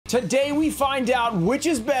Today we find out which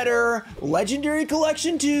is better, Legendary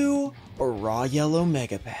Collection 2 or Raw Yellow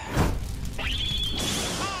Mega Pack.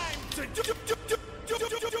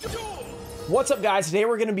 What's up, guys? Today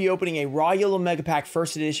we're going to be opening a Raw Yellow Mega Pack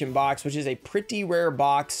First Edition box, which is a pretty rare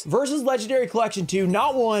box, versus Legendary Collection 2,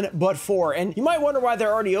 not one, but four. And you might wonder why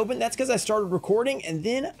they're already open. That's because I started recording and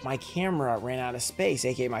then my camera ran out of space,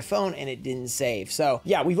 aka my phone, and it didn't save. So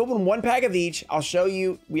yeah, we've opened one pack of each. I'll show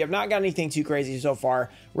you. We have not got anything too crazy so far.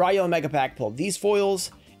 Raw Yellow Mega Pack pulled these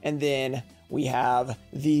foils, and then we have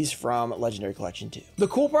these from Legendary Collection 2. The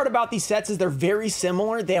cool part about these sets is they're very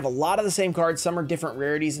similar. They have a lot of the same cards. Some are different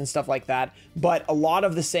rarities and stuff like that, but a lot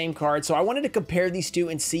of the same cards. So I wanted to compare these two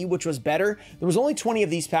and see which was better. There was only 20 of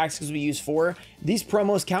these packs because we used 4. These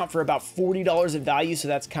promos count for about $40 in value, so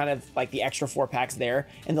that's kind of like the extra 4 packs there,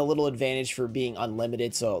 and the little advantage for being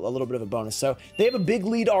unlimited, so a little bit of a bonus. So they have a big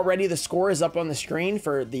lead already. The score is up on the screen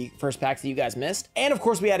for the first packs that you guys missed. And of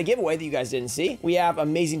course, we had a giveaway that you guys didn't see. We have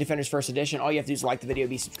Amazing Defenders First Edition. All you have to do is like the video,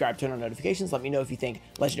 be subscribed, turn on notifications. Let me know if you think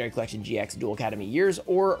Legendary Collection GX Dual Academy Years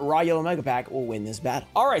or Raw Yellow Mega Pack will win this battle.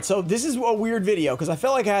 All right, so this is a weird video because I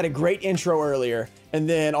felt like I had a great intro earlier and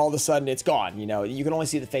then all of a sudden it's gone. You know, you can only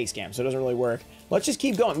see the face cam, so it doesn't really work. Let's just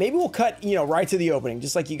keep going. Maybe we'll cut, you know, right to the opening,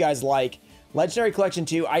 just like you guys like. Legendary Collection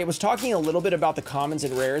 2, I was talking a little bit about the commons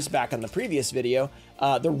and rares back on the previous video.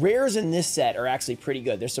 The rares in this set are actually pretty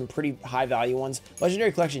good. There's some pretty high value ones.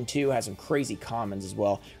 Legendary Collection 2 has some crazy commons as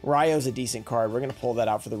well. Ryo's a decent card. We're going to pull that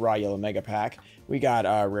out for the Raw Yellow Mega Pack. We got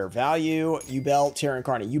rare value, Ubel, Terra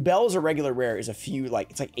Incarnate. Ubel is a regular rare, is a few, like,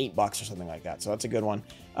 it's like $8 or something like that. So that's a good one.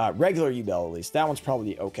 Regular Ubel, at least. That one's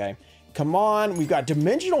probably okay. Come on, we've got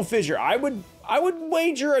Dimensional Fissure. I would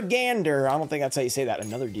wager a gander. I don't think that's how you say that.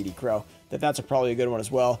 Another DD Crow. That's probably a good one as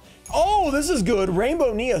well. Oh, this is good.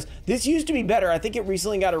 Rainbow Neos. This used to be better. I think it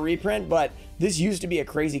recently got a reprint, but this used to be a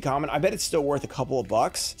crazy common. I bet it's still worth a couple of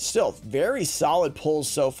bucks. Still, very solid pulls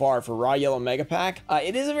so far for Raw Yellow Mega Pack.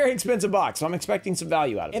 It is a very expensive box, so I'm expecting some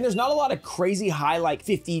value out of it. And there's not a lot of crazy high, like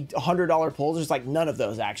 $50, $100 pulls. There's like none of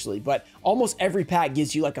those actually, but almost every pack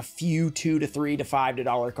gives you like a few $2 to $3 to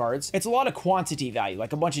 $5 cards. It's a lot of quantity value,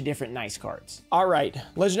 like a bunch of different nice cards. All right,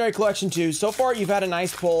 Legendary Collection 2. So far, you've had a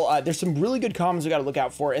nice pull. There's some really good commons we got to look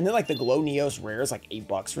out for, and then like the Glow Neos rare is like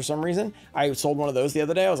 $8 for some reason. I sold one of those the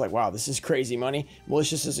other day. I was like, wow, this is crazy money.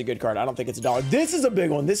 Malicious is a good card. I don't think it's $1. This is a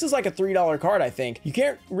big one. This is like a $3 card, I think. You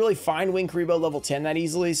can't really find Wing Karibo level 10 that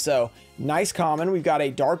easily, so nice common. We've got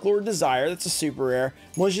a Dark Lord Desire. That's a super rare.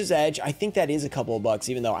 Malicious Edge. I think that is a couple of bucks,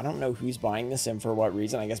 even though I don't know who's buying this and for what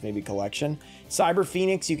reason. I guess maybe collection. Cyber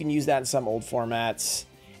Phoenix. You can use that in some old formats.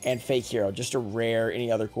 And Fake Hero. Just a rare.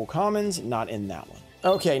 Any other cool commons? Not in that one.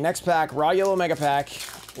 Okay, next pack. Raw Yellow Mega Pack.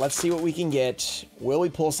 Let's see what we can get. Will we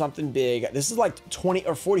pull something big? This is like 20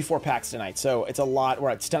 or 44 packs tonight, so it's a lot.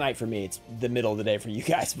 Well, it's tonight for me. It's the middle of the day for you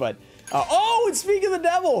guys, but oh, it's Speak of the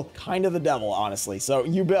Devil. Kind of the devil, honestly. So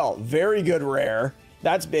Ubel, very good rare.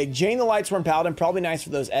 That's big. Jane the Lightsworn Paladin, probably nice for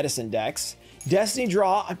those Edison decks. Destiny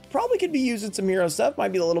Draw, I probably could be using some hero stuff,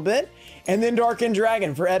 might be a little bit. And then Darkened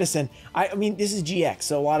Dragon for Edison. I mean, this is GX,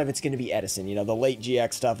 so a lot of it's going to be Edison. You know, the late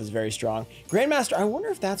GX stuff is very strong. Grandmaster, I wonder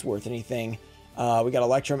if that's worth anything. We got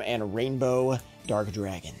Electrum and Rainbow Dark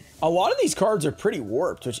Dragon. A lot of these cards are pretty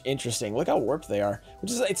warped, which is interesting. Look how warped they are.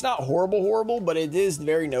 Which is, it's not horrible, but it is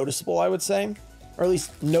very noticeable, I would say. Or at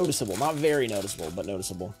least noticeable, not very noticeable, but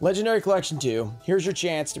noticeable. Legendary Collection 2, here's your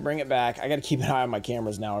chance to bring it back. I gotta keep an eye on my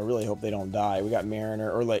cameras now. I really hope they don't die. We got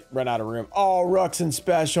Mariner, or like run out of room. Oh, Ruxin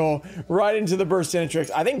Special, right into the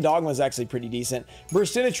Burstinatrix. I think Dogma's actually pretty decent.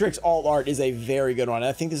 Burstinatrix Alt Art is a very good one.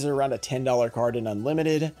 I think this is around a $10 card in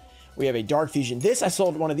Unlimited. We have a Dark Fusion. This, I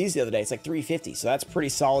sold one of these the other day. It's like $350, so that's pretty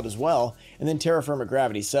solid as well. And then Terra Firma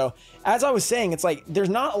Gravity. So, as I was saying, it's like, there's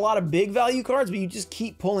not a lot of big value cards, but you just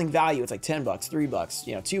keep pulling value. It's like $10, $3,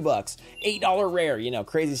 you know, $2, $8 rare, you know,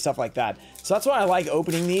 crazy stuff like that. So that's why I like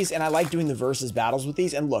opening these, and I like doing the versus battles with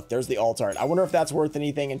these. And look, there's the alt art. I wonder if that's worth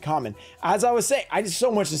anything in common. As I was saying, I just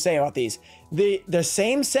so much to say about these. The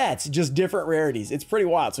same sets, just different rarities. It's pretty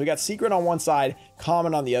wild. So we got Secret on one side,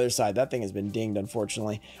 Common on the other side. That thing has been dinged,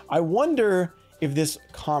 unfortunately. I wonder if this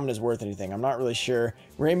common is worth anything. I'm not really sure.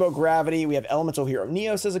 Rainbow Gravity. We have Elemental Hero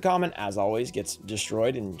Neos as a common. As always, gets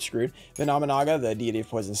destroyed and screwed. Venomanaga, the deity of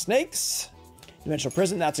poison snakes. Dimensional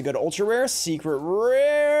Prison, that's a good ultra rare. Secret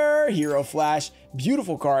rare. Hero Flash.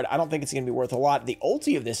 Beautiful card. I don't think it's going to be worth a lot. The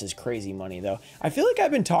ulti of this is crazy money, though. I feel like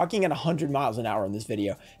I've been talking at 100 miles an hour in this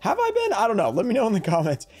video. Have I been? I don't know. Let me know in the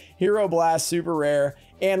comments. Hero Blast, super rare.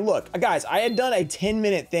 And look, guys, I had done a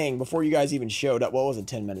 10-minute thing before you guys even showed up. Well, it wasn't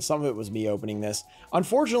 10 minutes. Some of it was me opening this.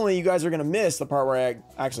 Unfortunately, you guys are going to miss the part where I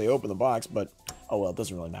actually opened the box, but Oh, well, it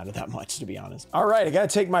doesn't really matter that much, to be honest. All right, I gotta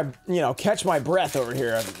take my, catch my breath over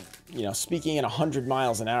here. Speaking in 100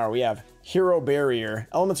 miles an hour, we have Hero Barrier,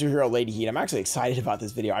 Elemental Hero Lady Heat. I'm actually excited about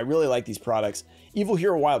this video. I really like these products. Evil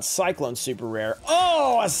Hero Wild Cyclone, super rare.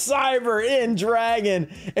 Oh, a Cyber in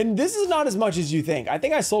Dragon. And this is not as much as you think. I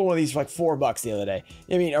think I sold one of these for like $4 the other day.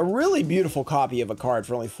 I mean, a really beautiful copy of a card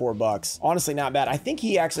for only $4. Honestly, not bad. I think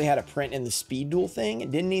he actually had a print in the Speed Duel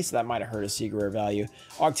thing, didn't he? So that might have hurt his secret rare value.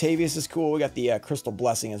 Octavius is cool. We got the Crystal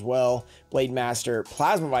Blessing as well. Blade Master,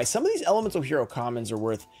 Plasma Vice. Some of these Elemental Hero commons are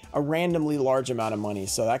worth a randomly large amount of money,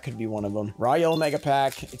 so that could be one of them. Raw Yellow Mega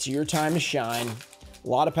Pack. It's your time to shine. A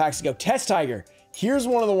lot of packs to go. Test Tiger. Here's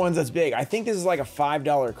one of the ones that's big. I think this is like a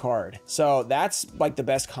 $5 card. So that's like the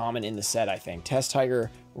best common in the set, I think. Test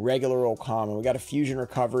Tiger, regular old common. We got a Fusion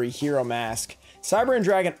Recovery, Hero Mask, Cyber and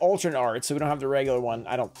Dragon alternate art. So we don't have the regular one.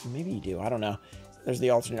 Maybe you do. I don't know. There's the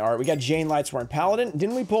alternate art. We got Jane Lightsworn Paladin.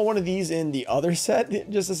 Didn't we pull one of these in the other set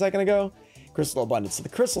just a second ago? Crystal Abundance. So the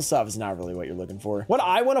crystal stuff is not really what you're looking for. What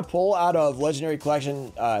I want to pull out of Legendary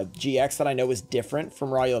Collection GX that I know is different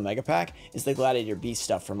from Raw Yellow Mega Pack is the Gladiator Beast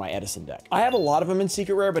stuff from my Edison deck. I have a lot of them in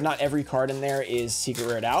Secret Rare, but not every card in there is Secret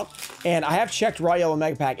Rared out. And I have checked Raw Yellow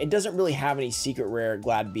Mega Pack. It doesn't really have any Secret Rare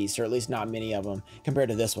Glad Beasts, or at least not many of them compared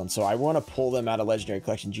to this one. So I want to pull them out of Legendary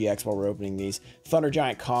Collection GX while we're opening these. Thunder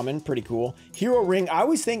Giant Common, pretty cool. Hero Ring, I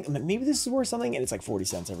always think maybe this is worth something, and it's like 40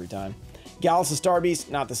 cents every time. Gallus of Star Beast,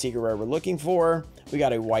 not the Secret Rare we're looking for. We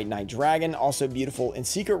got a White Knight Dragon, also beautiful in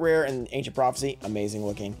Secret Rare and Ancient Prophecy, amazing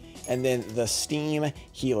looking. And then the Steam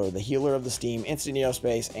Healer, the Healer of the Steam, Instant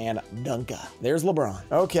Neospace, and Dunka. There's LeBron.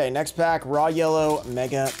 Okay, next pack, Raw Yellow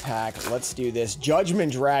Mega Pack. Let's do this.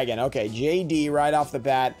 Judgment Dragon. Okay, JD right off the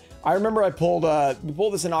bat. I remember we pulled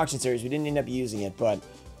this in Auction Series. We didn't end up using it, but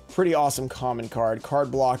pretty awesome common card. Card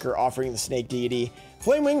blocker, offering the Snake Deity.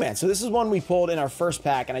 Flame Wingman. So this is one we pulled in our first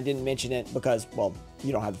pack, and I didn't mention it because, well,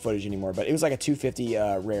 you don't have the footage anymore, but it was like a 250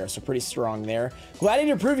 rare, so pretty strong there.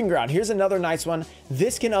 Gladiator Proving Ground. Here's another nice one.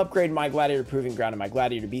 This can upgrade my Gladiator Proving Ground and my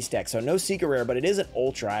Gladiator Beast deck. So no Secret Rare, but it is an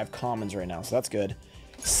Ultra. I have commons right now, so that's good.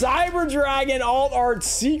 Cyber Dragon Alt Art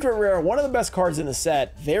Secret Rare. One of the best cards in the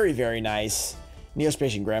set. Very, very nice.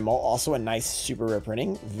 Neospatian Grand Mole. Also a nice super rare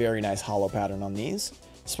printing. Very nice hollow pattern on these.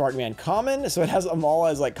 Sparkman Common, so it has them all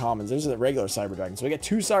as like commons. There's a regular Cyber Dragon, so we got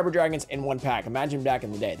 2 Cyber Dragons in one pack. Imagine back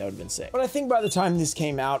in the day, that would have been sick. But I think by the time this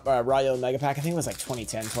came out, Raw Yellow Mega Pack, I think it was like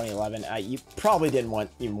 2010, 2011. You probably didn't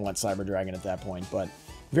even want Cyber Dragon at that point, but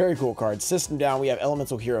very cool card. System down, we have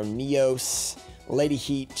Elemental Hero Neos, Lady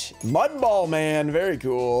Heat, Mudball Man, very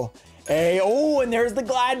cool. And there's the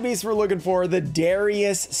Glad Beast we're looking for, the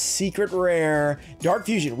Darius Secret Rare. Dark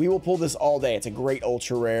Fusion, we will pull this all day. It's a great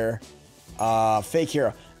ultra rare. Fake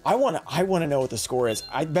Hero. I want to know what the score is.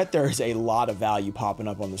 I bet there is a lot of value popping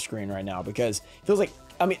up on the screen right now because it feels like,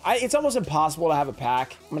 it's almost impossible to have a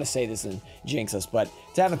pack. I'm going to say this and jinx us, but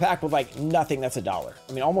to have a pack with like nothing that's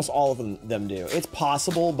 $1. Almost all of them do. It's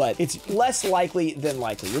possible, but it's less likely than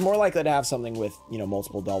likely. You're more likely to have something with,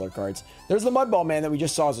 multiple dollar cards. There's the Mudball Man that we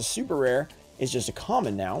just saw as a super rare. It's just a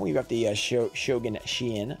common now. We've got the Shogun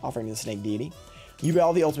Shien offering the Snake Deity.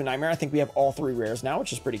 Yubel, the Ultimate Nightmare. I think we have all 3 rares now,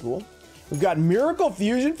 which is pretty cool. We've got Miracle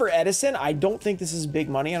Fusion for Edison. I don't think this is big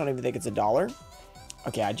money. I don't even think it's $1.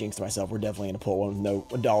 Okay, I jinxed myself. We're definitely going to pull one with no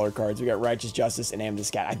 $1 cards. We got Righteous Justice and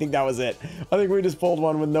Amethyst Cat. I think that was it. I think we just pulled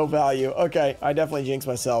one with no value. Okay, I definitely jinxed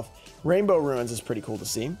myself. Rainbow Ruins is pretty cool to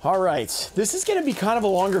see. All right, this is going to be kind of a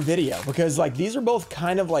longer video because like these are both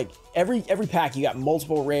kind of like every pack. You got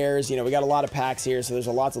multiple rares. We got a lot of packs here, so there's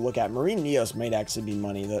a lot to look at. Marine Neos might actually be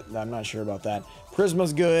money. I'm not sure about that.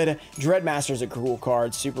 Prisma's good. Dreadmaster's a cool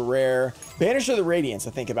card, super rare. Banisher of the Radiance, I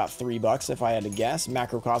think about $3 if I had to guess.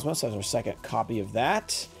 Macrocosmos as our second copy of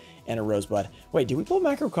that. And a Rosebud. Wait, did we pull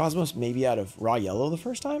Macrocosmos maybe out of Raw Yellow the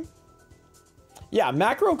first time? Yeah,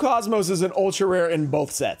 Macrocosmos is an ultra rare in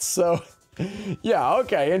both sets. So, yeah,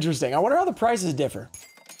 okay, interesting. I wonder how the prices differ.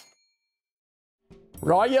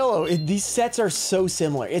 Raw Yellow, these sets are so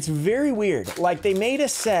similar. It's very weird. Like, they made a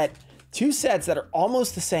set, 2 sets that are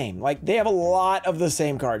almost the same. Like, they have a lot of the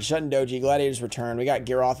same cards. Shut and Doji, Gladiator's Return. We got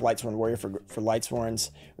Gyroth, Lightsworn Warrior for Lightsworns.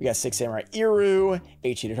 We got 6 Samurai Iru,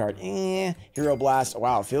 8 Cheated Heart, Hero Blast.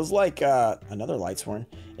 Wow, it feels like another Lightsworn.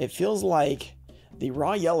 It feels like the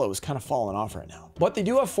Raw Yellow is kind of falling off right now. But they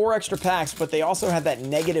do have 4 extra packs, but they also have that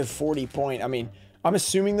negative 40 point. I'm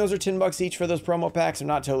assuming those are $10 each for those promo packs. I'm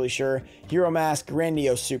not totally sure. Hero Mask,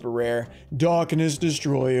 Grandiose Super Rare, Darkness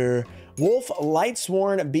Destroyer, Wolf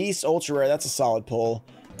Lightsworn Beast Ultra Rare. That's a solid pull.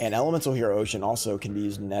 And Elemental Hero Ocean also can be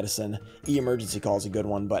used in Edison. E-Emergency Call is a good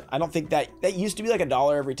one, but I don't think that used to be like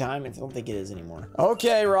 $1 every time. I don't think it is anymore.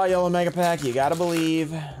 Okay, Raw Yellow Mega Pack, you gotta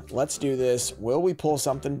believe. Let's do this. Will we pull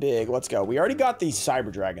something big? Let's go. We already got the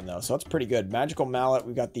Cyber Dragon though, so that's pretty good. Magical Mallet,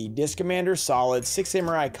 we've got the Disc Commander, solid. 6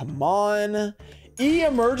 Samurai, come on.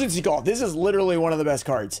 E-Emergency Call. This is literally one of the best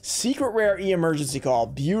cards. Secret Rare E-Emergency Call.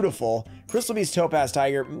 Beautiful. Crystal Beast Topaz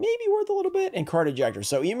Tiger. Maybe worth a little bit. And Card Ejector.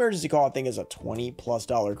 So E-Emergency Call, I think, is a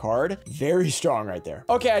 $20+ card. Very strong right there.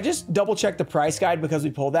 Okay, I just double checked the price guide because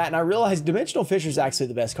we pulled that. And I realized Dimensional Fisher is actually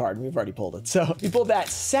the best card. We've already pulled it. So we pulled that.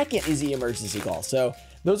 Second is E-Emergency Call. So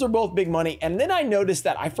those are both big money. And then I noticed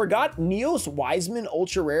that I forgot Neos Wiseman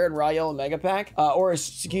Ultra Rare and Raw Yellow Mega Pack. Or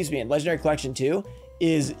excuse me, in Legendary Collection 2.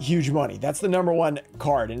 Is huge money. That's the #1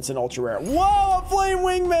 card, and it's an ultra rare. Whoa, a Flame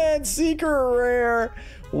Wingman, secret rare.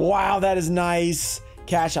 Wow, that is nice.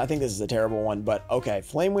 Cash, I think this is a terrible one, but okay.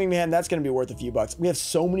 Flame Wingman, that's gonna be worth a few bucks. We have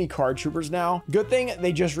so many card troopers now. Good thing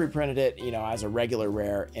they just reprinted it, you know, as a regular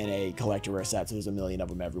rare in a collector rare set, so there's a million of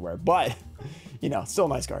them everywhere, but you know, still a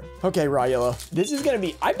nice card. Okay, Raw Yellow. This is gonna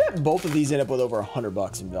be, I bet both of these end up with over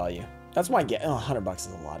 $100 in value. That's my guess. Oh, $100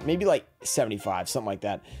 is a lot. Maybe like 75, something like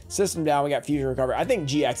that. System down, we got Fusion Recovery. I think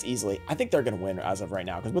GX easily. I think they're going to win as of right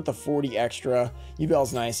now because with the 40 extra,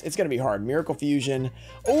 Yubel's nice. It's going to be hard. Miracle Fusion.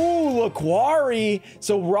 Oh, Laquari.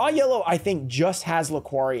 So Raw Yellow, I think, just has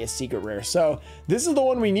Laquari as secret rare. So this is the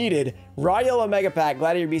one we needed. Raw Yellow Mega Pack,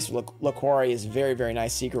 Gladiator Beast Laquari is very, very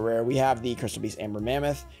nice secret rare. We have the Crystal Beast Amber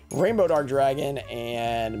Mammoth, Rainbow Dark Dragon,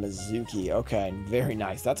 and Mizuki. Okay, very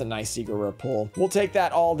nice. That's a nice secret rare pull. We'll take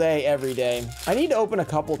that all day, every day. I need to open a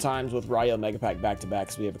couple times with Raw Yellow Mega Pack back-to-back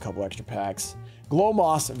because we have a couple extra packs. Glow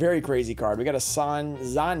Moss, very crazy card. We got a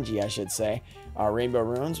Zanji, I should say. Rainbow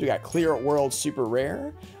Runes. We got Clear World Super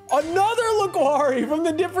Rare. Another Laquari from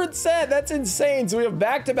the different set. That's insane. So we have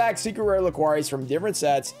back-to-back secret rare Laquaris from different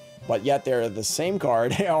sets, but yet they're the same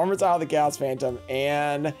card. Armor Tile, the Chaos Phantom,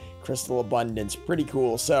 and Crystal Abundance. Pretty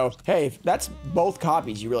cool. So, hey, that's both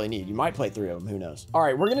copies you really need. You might play 3 of them. Who knows? All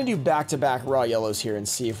right, we're going to do back-to-back Raw Yellows here and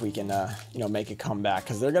see if we can, you know, make a comeback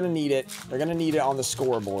because they're going to need it. They're going to need it on the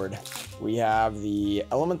scoreboard. We have the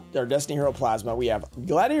Destiny Hero Plasma. We have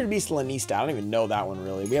Gladiator Beast Lanista. I don't even know that one,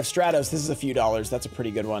 really. We have Stratos. This is a few dollars. That's a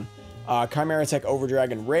pretty good one. Chimera Tech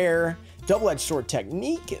Overdragon Rare. Double-Edged Sword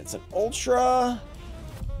Technique. It's an Ultra.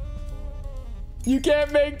 You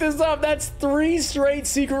can't make this up. That's 3 straight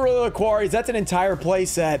secret rare Laquaris. That's an entire play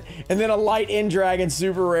set. And then a Light End Dragon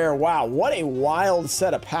super rare. Wow, what a wild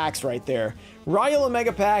set of packs right there. Raw Yellow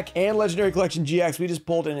Mega Pack and Legendary Collection GX. We just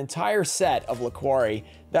pulled an entire set of Laquari.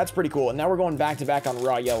 That's pretty cool. And now we're going back to back on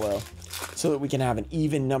Raw Yellow so that we can have an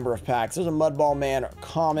even number of packs. There's a Mudball Man,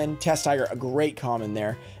 common. Test Tiger, a great common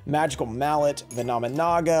there. Magical Mallet,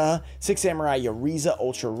 Venomanaga, 6 Samurai Yoriza,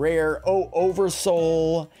 ultra rare. Oh,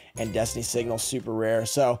 Oversoul, and Destiny Signal, super rare.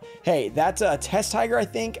 So, hey, that's a Test Tiger, I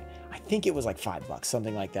think it was like $5,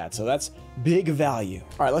 something like that. So that's big value.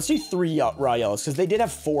 All right, let's do 3 Raw Yellows because they did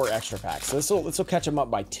have 4 extra packs. So this will catch them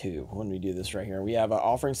up by 2 when we do this right here. We have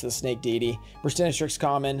Offerings to the Snake Deity, Burstinatrix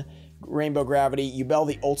Common, Rainbow Gravity, Yubel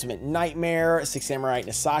the Ultimate Nightmare, 6 Samurai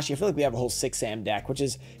Nasashi. I feel like we have a whole 6 Sam deck, which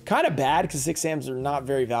is kind of bad because 6 Sams are not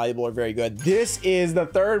very valuable or very good. This is the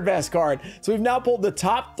 3rd best card. So we've now pulled the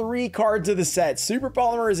top 3 cards of the set. Super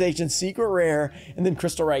Polymerization, Secret Rare, and then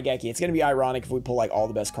Crystal Raigeki. It's going to be ironic if we pull like all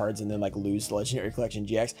the best cards and then like lose the Legendary Collection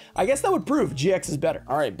GX. I guess that would prove GX is better.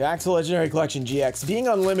 All right, back to Legendary Collection GX. Being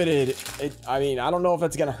unlimited, I mean, I don't know if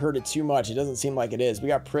it's going to hurt it too much. It doesn't seem like it is. We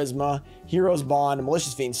got Prisma, Heroes Bond,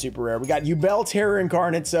 Malicious Fiend, Super Rare. We got Yubel Terror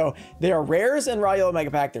Incarnate. So they are rares in Raw Yellow Mega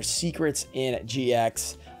Pack. They're secrets in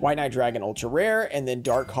GX. White Knight Dragon Ultra Rare, and then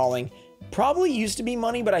Dark Calling. Probably used to be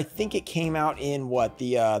money, but I think it came out in what,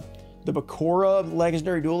 the Bakura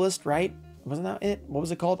Legendary Duelist, right? Wasn't that it? What was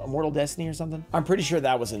it called? Immortal Destiny or something? I'm pretty sure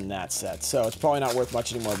that was in that set, so it's probably not worth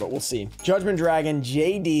much anymore, but we'll see. Judgment Dragon,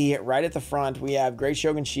 JD, right at the front. We have Great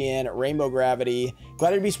Shogun Shien, Rainbow Gravity,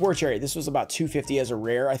 Gladiator Beast War Chariot. This was about $250 as a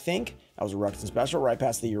rare, I think. That was a Ruxin Special, right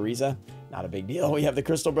past the Yoriza. Not a big deal. We have the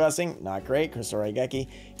Crystal Blessing, not great. Crystal Raigeki.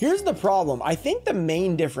 Here's the problem. I think the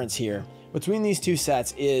main difference here between these two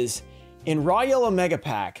sets is in Raw Yellow Mega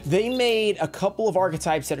Pack, they made a couple of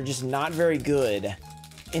archetypes that are just not very good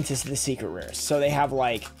into the secret rares. So they have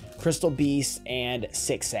like Crystal Beast and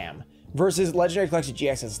 6 Sam versus Legendary Collection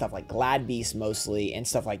GX and stuff like Glad Beast mostly and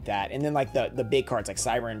stuff like that. And then like the big cards like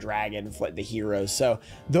Cyber and Dragon, the heroes. So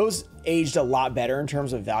those aged a lot better in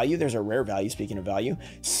terms of value. There's a rare value, speaking of value.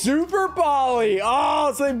 Super Poly! Oh,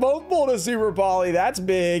 Oh, so they both pulled a super poly. That's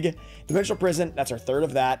big. Dimensional Prison, that's our third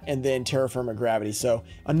of that, and then Terra Firma Gravity. So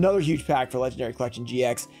another huge pack for Legendary Collection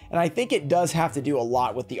GX, and I think it does have to do a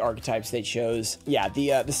lot with the archetypes they chose. Yeah,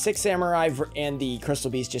 the Six Samurai and the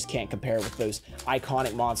Crystal Beast just can't compare with those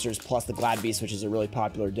iconic monsters, plus the Glad Beast, which is a really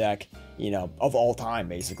popular deck, you know, of all time,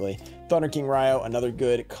 basically. Thunder King Ryo, another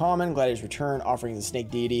good common. Gladiator's Return, offering the Snake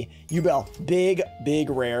Deity. Yubel, big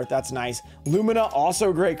rare. That's nice. Lumina, also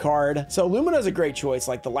a great card. So Lumina is a great choice.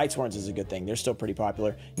 Like the Light Sworns is a good thing. They're still pretty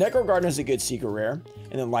popular. Necro Gardener is a good secret rare.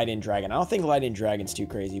 And then Light In Dragon. I don't think Light In Dragon's too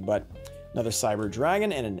crazy, but another Cyber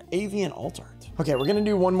Dragon and an Avian Altart. Okay, we're gonna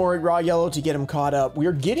do one more raw yellow to get him caught up.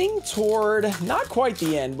 We're getting toward, not quite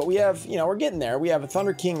the end, but we have, you know, we're getting there. We have a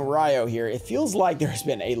Thunder King Ryo here. It feels like there's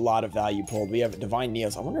been a lot of value pulled. We have Divine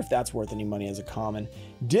Neos. I wonder if that's worth any money as a common.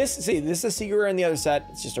 See, this is a secret rare in the other set.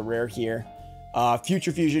 It's just a rare here.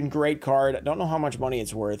 Future Fusion, great card. I don't know how much money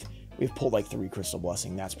it's worth. We've pulled like 3 Crystal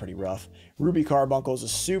Blessing. That's pretty rough. Ruby Carbuncle is a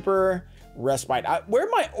super. Respite. Where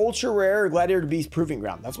my ultra rare Gladiator Beast Proving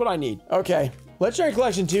Ground? That's what I need. Okay. Legendary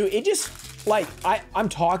Collection 2, it just, like, I'm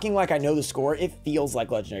talking like I know the score. It feels like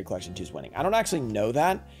Legendary Collection 2 is winning. I don't actually know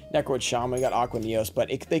that. Necroid Shaman, we got Aqua Neos, but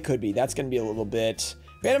they could be. That's going to be a little bit.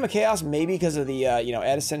 Phantom of Chaos, maybe because of the, you know,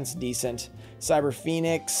 Edison's decent. Cyber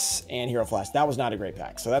Phoenix and Hero Flash. That was not a great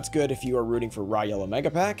pack. So that's good if you are rooting for Raw Yellow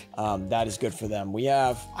Mega Pack. That is good for them. We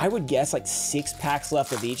have, I would guess, like 6 packs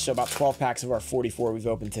left of each. So about 12 packs of our 44 we've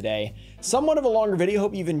opened today. Somewhat of a longer video.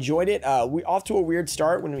 Hope you've enjoyed it. We off to a weird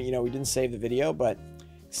start when, you know, we didn't save the video, but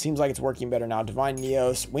seems like it's working better now. Divine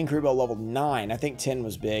Neos, Wing Crew Bell level 9. I think 10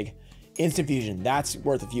 was big. Instant Fusion, that's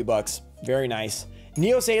worth a few bucks. Very nice.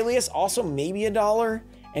 Neos Alias, also maybe $1.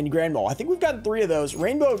 And Grand Mole. I think we've gotten 3 of those.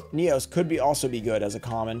 Rainbow Neos could also be good as a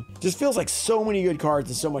common. Just feels like so many good cards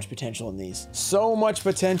and so much potential in these. So much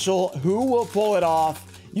potential. Who will pull it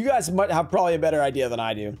off? You guys might have probably a better idea than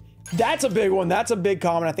I do. That's a big one. That's a big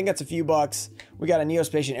common. I think that's a few bucks. We got a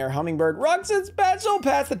Neospatian Air Hummingbird. Ruxin Special.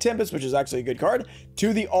 Past the Tempest, which is actually a good card.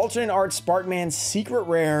 To the Alternate Art Sparkman Secret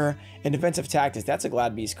Rare and Defensive Tactics. That's a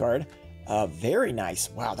Glad Beast card. Very nice.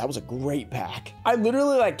 Wow, that was a great pack. I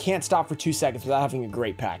literally like can't stop for 2 seconds without having a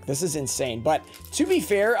great pack. This is insane. But to be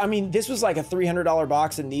fair, I mean, this was like a $300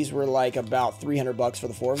 box and these were like about 300 bucks for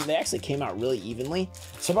the 4 of them. They actually came out really evenly.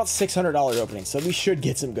 So about $600 opening. So we should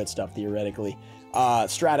get some good stuff theoretically.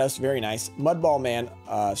 Stratos, very nice. Mudball Man,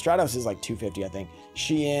 Stratos is like 250, I think.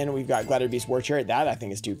 Shein, we've got Gladiator Beast War Chariot. That I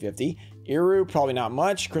think is 250. Iru, probably not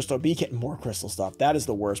much. Crystal Beacon, more crystal stuff. That is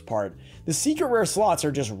the worst part. The secret rare slots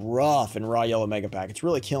are just rough in Raw Yellow Mega Pack. It's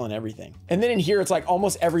really killing everything. And then in here, it's like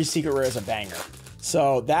almost every secret rare is a banger.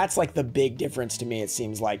 So that's like the big difference to me, it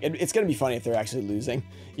seems like. It's going to be funny if they're actually losing,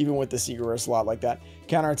 even with the secret rare slot like that.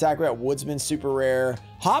 Counterattack, we got Woodsman, super rare.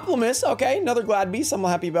 Hoplimus, okay, another Glad Beast. I'm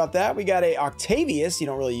happy about that. We got a Octavius. You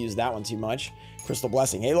don't really use that one too much. Crystal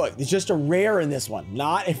Blessing. Hey, look, it's just a rare in this one,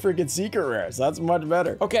 not a freaking secret rare. So that's much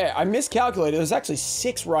better. Okay, I miscalculated. There's actually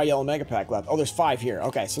 6 Raw Yellow Mega Pack left. Oh, there's 5 here.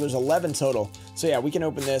 Okay, so there's 11 total. So yeah, we can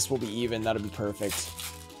open this. We'll be even. That'll be perfect.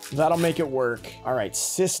 That'll make it work. All right,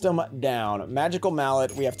 system down. Magical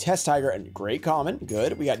Mallet. We have Test Tiger and great common.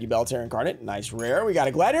 Good. We got Yubelter Incarnate. Nice rare. We got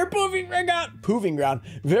a Gladiator Pooping Ground.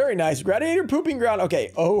 Very nice. Gladiator Pooping Ground.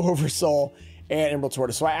 Okay, O Oversoul and Emerald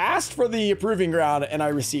Tortoise. So I asked for the Proving Ground and I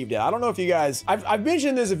received it. I don't know if you guys, I've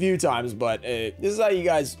mentioned this a few times, but this is how you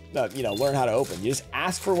guys, you know, learn how to open. You just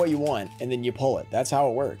ask for what you want and then you pull it. That's how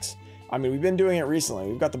it works. I mean, we've been doing it recently.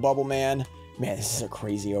 We've got the Bubble Man. Man, this is a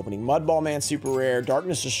crazy opening. Mudball Man, super rare.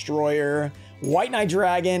 Darkness Destroyer, White Knight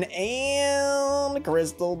Dragon, and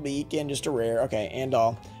Crystal Beacon, just a rare. Okay, and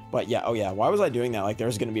all. But yeah, oh yeah, why was I doing that? Like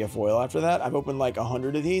there's gonna be a foil after that? I've opened like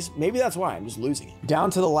 100 of these. Maybe that's why, I'm just losing it.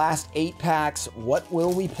 Down to the last 8 packs. What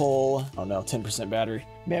will we pull? Oh no, 10% battery.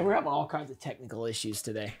 Man, we're having all kinds of technical issues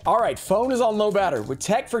today. All right, phone is on low battery. With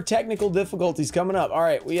tech for technical difficulties coming up. All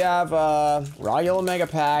right, we have Raw Yellow Mega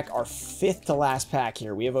Pack, our 5th to last pack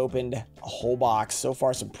here. We have opened a whole box. So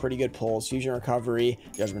far, some pretty good pulls. Fusion Recovery,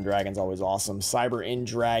 Judgment Dragon's always awesome. Cyber In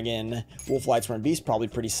Dragon, Wolf Lightsworn Beast, probably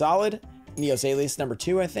pretty solid. Neos Alias number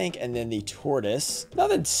 2, I think, and then the Tortoise.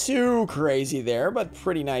 Nothing too crazy there, but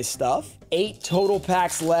pretty nice stuff. 8 total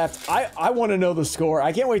packs left. I want to know the score.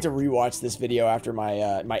 I can't wait to rewatch this video after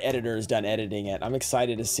my my editor is done editing it. I'm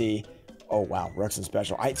excited to see. Oh wow, Ruxin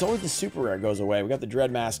Special. It's only the super rare goes away. We got the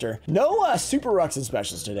Dreadmaster. No super Ruxin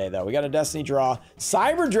Specials today though. We got a Destiny Draw,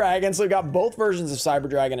 Cyber Dragon. So we got both versions of Cyber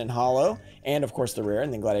Dragon and Hollow, and of course the rare,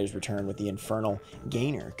 and then Gladiator's Return with the Infernal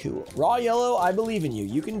Gainer. Cool. Raw Yellow, I believe in you.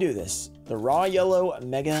 You can do this. The Raw Yellow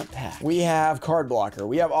Mega Pack. We have Card Blocker.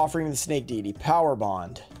 We have Offering the Snake Deity, Power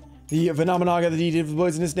Bond, The Phenomenaga, the Deed of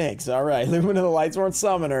Poisonous Snakes. All right, Lumina, the Lightsworn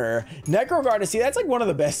Summoner. Necrogarden, see, that's like one of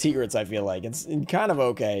the best secrets, I feel like. It's kind of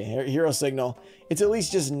okay. Hero Signal, it's at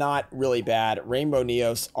least just not really bad. Rainbow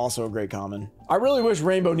Neos, also a great common. I really wish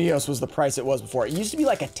Rainbow Neos was the price it was before. It used to be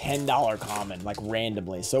like a $10 common, like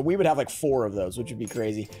randomly. So we would have like 4 of those, which would be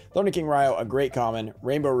crazy. Thunder King Ryo, a great common.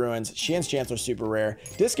 Rainbow Ruins, Shan's Chancellor, super rare.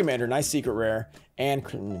 Disc Commander, nice secret rare. And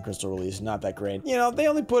Crystal Release, not that great. You know, they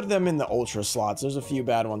only put them in the Ultra slots. There's a few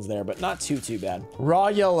bad ones there, but not too bad. Raw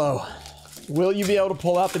Yellow. Will you be able to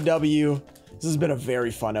pull out the W? This has been a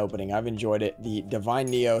very fun opening. I've enjoyed it. The Divine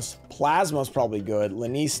Neos. Plasma's probably good.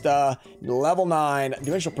 Lanista, level 9.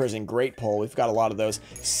 Dimensional Prison, great pull. We've got a lot of those.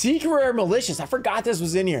 Secret Rare Malicious. I forgot this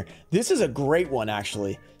was in here. This is a great one,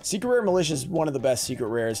 actually. Secret Rare Malicious is one of the best secret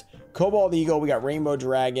rares. Cobalt Eagle. We got Rainbow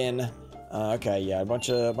Dragon. Okay, yeah, a bunch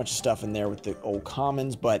of stuff in there with the old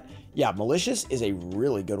commons, but yeah, Malicious is a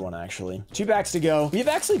really good one, actually. 2 packs to go. We've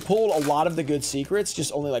actually pulled a lot of the good secrets,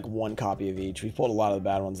 just only like 1 copy of each. We've pulled a lot of the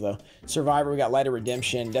bad ones, though. Survivor, we got Light of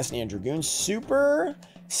Redemption, Destiny and Dragoon, Super,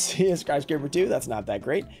 Skyscraper 2, that's not that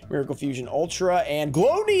great. Miracle Fusion Ultra, and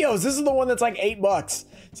Glow Neos. This is the one that's like $8.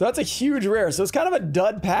 So that's a huge rare. So it's kind of a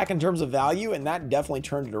dud pack in terms of value, and that definitely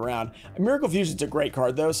turned it around. Miracle Fusion's a great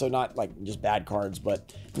card, though, so not like just bad cards,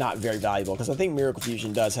 but not very valuable, because I think Miracle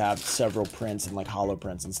Fusion does have several prints and like hollow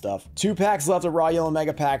prints and stuff. 2 packs left of Raw Yellow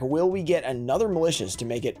Mega Pack. Will we get another Malicious to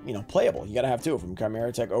make it, you know, playable? You gotta have 2 of them.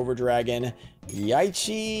 Chimera Tech, Overdragon,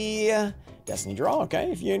 Yaichi, Destiny Draw. Okay,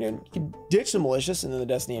 if you can ditch the Malicious, and then the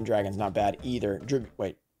Destiny and Dragon's not bad either.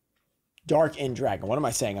 Dark and Dragon. What am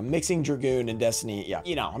I saying? I'm mixing Dragoon and Destiny. Yeah,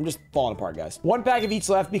 you know, I'm just falling apart, guys. 1 pack of each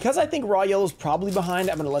left. Because I think Raw Yellow's probably behind,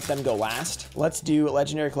 I'm going to let them go last. Let's do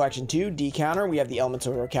Legendary Collection 2, D-Counter. We have the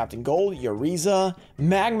Elemental Captain Gold, Uriza,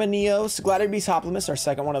 Magma Neos, Gladiator Beast Hoplimus, our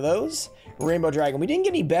second one of those. Rainbow Dragon. We didn't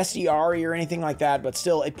get any Bestiari or anything like that, but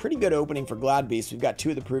still a pretty good opening for Glad Beast. We've got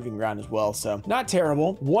 2 of the Proving Ground as well, so not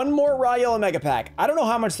terrible. 1 more Raw Yellow Mega Pack. I don't know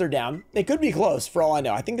how much they're down. They could be close for all I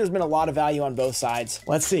know. I think there's been a lot of value on both sides.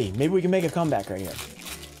 Let's see. Maybe we can make a comeback right here.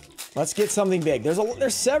 Let's get something big.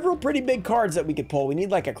 There's several pretty big cards that we could pull. We need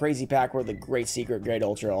like a crazy pack where the Great Secret, Great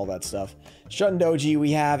Ultra, all that stuff. Shun Doji,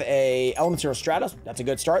 we have a Elemental Stratos. That's a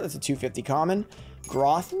good start. That's a 250 common.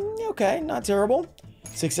 Groth, okay, not terrible.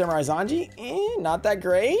 6 Samurai Zanji, not that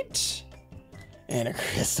great. And a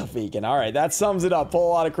Crystal Beacon. All right, that sums it up. Pull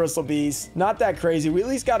a lot of Crystal Beasts. Not that crazy. We at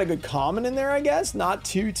least got a good common in there, I guess. Not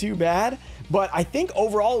too bad. But I think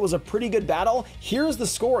overall it was a pretty good battle. Here's the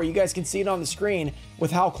score. You guys can see it on the screen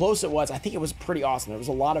with how close it was. I think it was pretty awesome. There was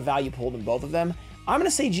a lot of value pulled in both of them. I'm going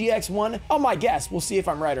to say GX1 on my guess. We'll see if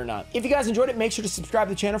I'm right or not. If you guys enjoyed it, make sure to subscribe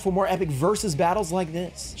to the channel for more epic versus battles like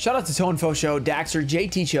this. Shout out to Tonefo Show, Daxter,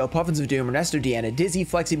 JT Cho, Puffins of Doom, Ernesto Deanna, Dizzy,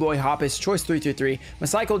 Flexiboy, Hoppus, Choice333,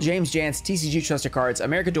 Macycle, James Jance, TCG Trusted Cards,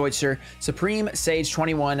 America Deutscher, Supreme,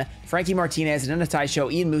 Sage21, Frankie Martinez, Ananatai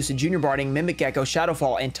Show, Ian Musa, Junior Barding, Mimic Gecko,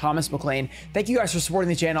 Shadowfall, and Thomas McLean. Thank you guys for supporting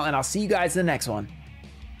the channel, and I'll see you guys in the next one.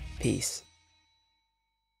 Peace.